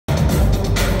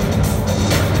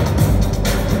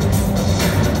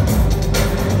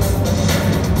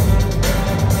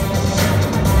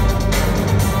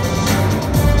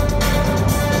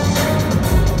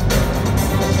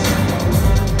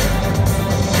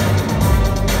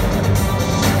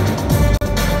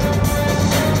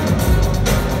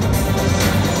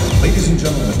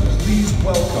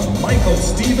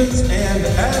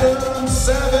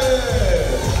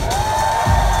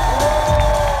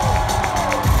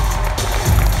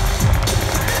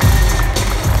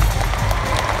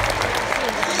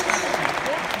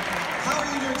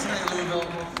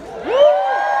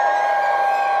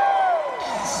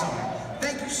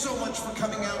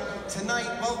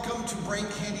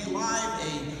KY Live,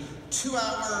 a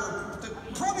 2-hour,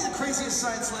 probably the craziest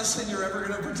science lesson you're ever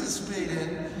going to participate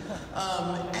in.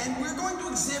 And we're going to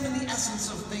examine the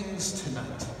essence of things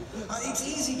tonight. It's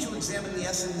easy to examine the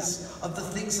essence of the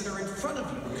things that are in front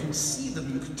of you. You can see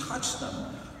them, you can touch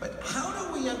them. But how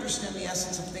do we understand the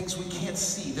essence of things we can't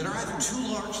see, that are either too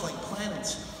large like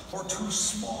planets or too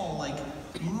small like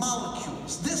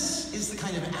molecules? This is the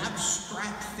kind of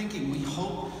abstract thinking we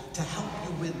hope to help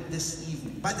you with this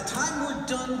evening. By the time we're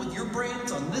done with your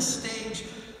brains on this stage,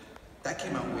 that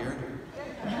came out weird.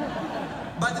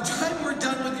 By the time we're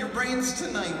done with your brains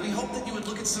tonight, we hope that you would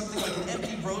look at something like an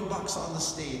empty roadbox on the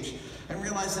stage and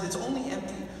realize that it's only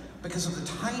empty because of the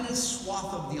tiny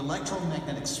swath of the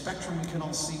electromagnetic spectrum we can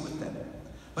all see within it.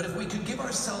 But if we could give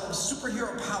ourselves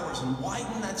superhero powers and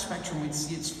widen that spectrum, we'd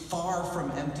see it's far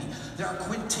from empty. There are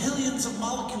quintillions of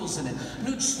molecules in it,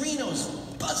 neutrinos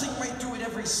buzzing right through it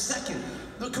every second.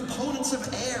 The components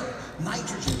of air,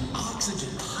 nitrogen, oxygen,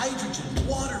 hydrogen,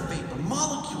 water vapor,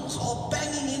 molecules all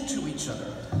banging into each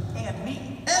other. And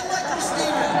me. And Michael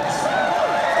Stevens!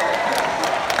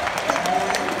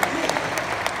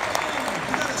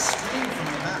 You got a scream from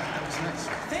the back. That was nice.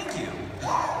 Thank you.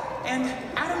 And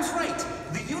Adam's right.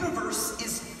 The universe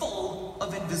is full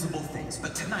of invisible things.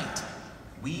 But tonight,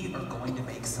 we are going to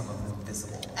make some of them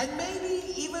visible. And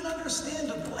maybe even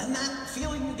understandable. And that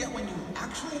feeling you get when you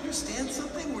actually understand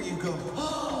something, where you go,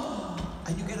 oh,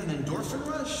 and you get an endorphin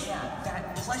rush? Yeah,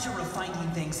 that pleasure of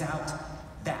finding things out,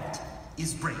 that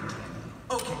is brain candy.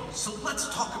 Okay, so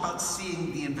let's talk about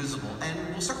seeing the invisible. And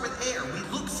we'll start with air.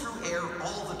 We look through air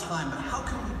all the time, but how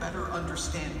can we better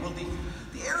understand? Well,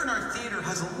 the air in our theater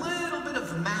has a little bit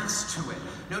of mass to it.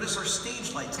 Notice our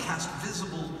stage lights cast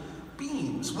visible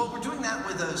beams. Well, we're doing that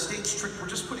with a stage trick. We're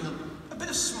just putting a bit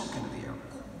of smoke into the air.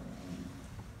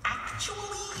 Actually,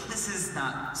 this is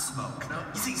not smoke. No?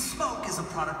 You see, smoke is a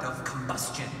product of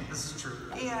combustion. This is true.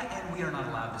 Yeah, and we are not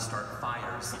allowed to start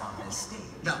fires on this stage.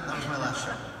 No, that was my last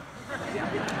show.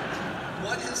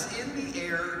 What is in the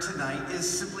air tonight is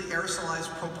simply aerosolized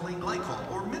propylene glycol,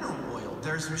 or mineral oil.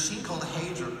 There's a machine called a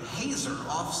hazer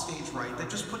off stage right that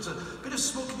just puts a bit of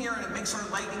smoke in the air and it makes our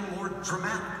lighting more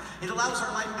dramatic. It allows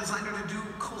our lighting designer to do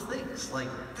cool things like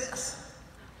this.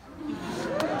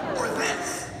 Or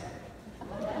this.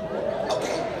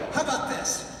 Okay, how about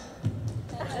this?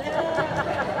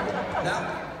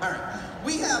 Now, all right.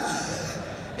 We have,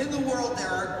 in the world, there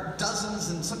are dozens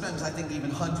and sometimes I think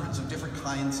even hundreds of different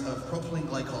kinds of propylene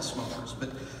glycol smokers, but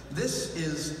this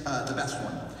is the best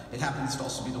one. It happens to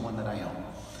also be the one that I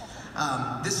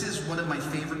own. This is one of my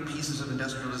favorite pieces of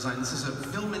industrial design. This is a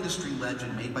film industry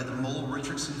legend made by the Mole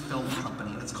Richardson Film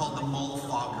Company, and it's called the Mole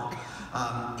Fogger.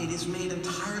 It is made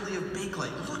entirely of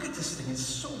Bakelite. Look at this thing, it's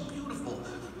so beautiful.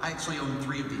 I actually own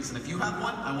 3 of these, and if you have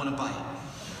one, I want to buy it.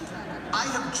 I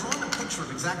have drawn a picture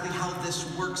of exactly how this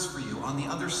works for you on the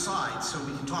other side so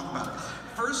we can talk about it.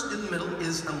 First, in the middle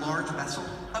is a large vessel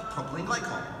of propylene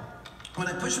glycol. When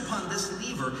I push upon this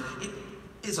lever, it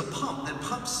is a pump that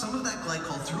pumps some of that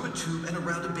glycol through a tube and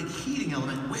around a big heating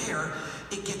element where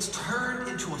it gets turned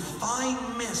into a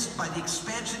fine mist by the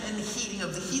expansion and heating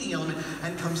of the heating element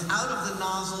and comes out of the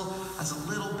nozzle as a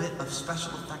little bit of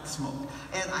special effects smoke.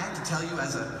 And I have to tell you,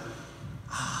 as a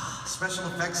special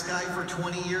effects guy for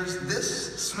 20 years,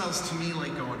 this smells to me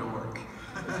like going to work.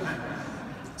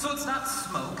 So it's not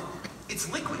smoke, it's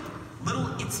liquid. Little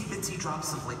itsy bitsy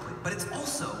drops of liquid. But it's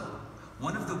also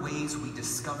one of the ways we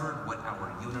discovered what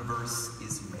our universe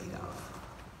is made of.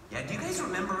 Yeah, do you guys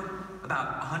remember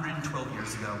about 112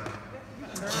 years ago?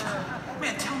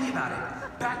 Man, tell me about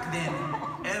it. Back then,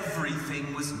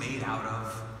 everything was made out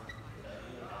of...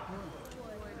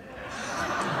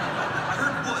 I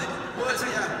heard wood. Wood,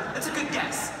 yeah. That's a good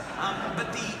guess.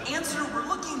 But the answer we're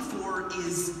looking for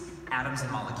is atoms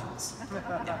and molecules.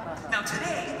 Now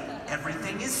today,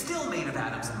 everything is still made of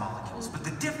atoms and molecules, but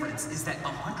the difference is that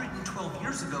 112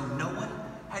 years ago, no one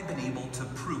had been able to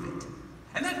prove it.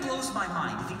 And that blows my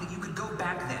mind to think that you could go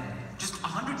back then, just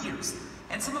 100 years,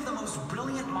 and some of the most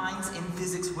brilliant minds in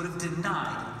physics would have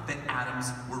denied that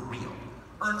atoms were real.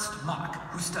 Ernst Mach,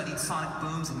 who studied sonic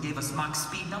booms and gave us Mach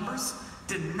speed numbers,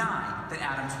 denied that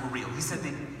atoms were real. He said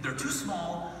they're too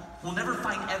small, we'll never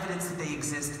find evidence that they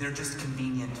exist, they're just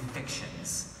convenient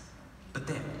fictions. But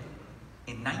then,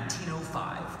 in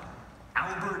 1905,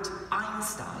 Albert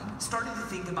Einstein started to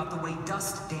think about the way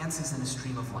dust dances in a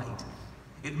stream of light.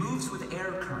 It moves with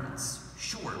air currents,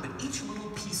 sure, but each little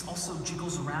piece also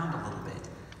jiggles around a little bit.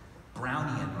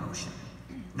 Brownian motion.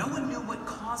 No one knew what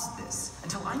caused this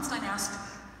until Einstein asked,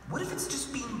 what if it's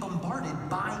just being bombarded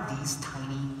by these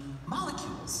tiny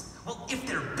molecules? Well, if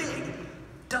they're big,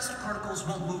 Dust particles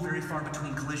won't move very far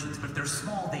between collisions, but if they're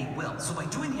small, they will. So by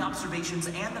doing the observations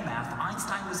and the math,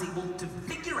 Einstein was able to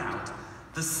figure out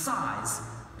the size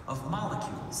of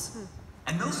molecules.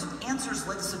 And those answers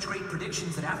led to such great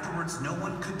predictions that afterwards no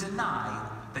one could deny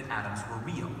that atoms were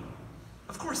real.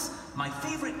 Of course, my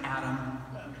favorite atom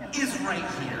is right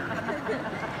here.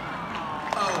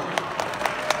 Oh,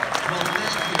 well,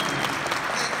 thank you.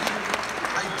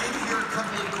 I did hear a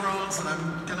couple of groans, and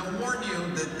I'm gonna warn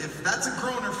you that if that's a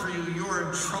groaner for you, you're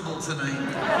in trouble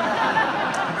tonight.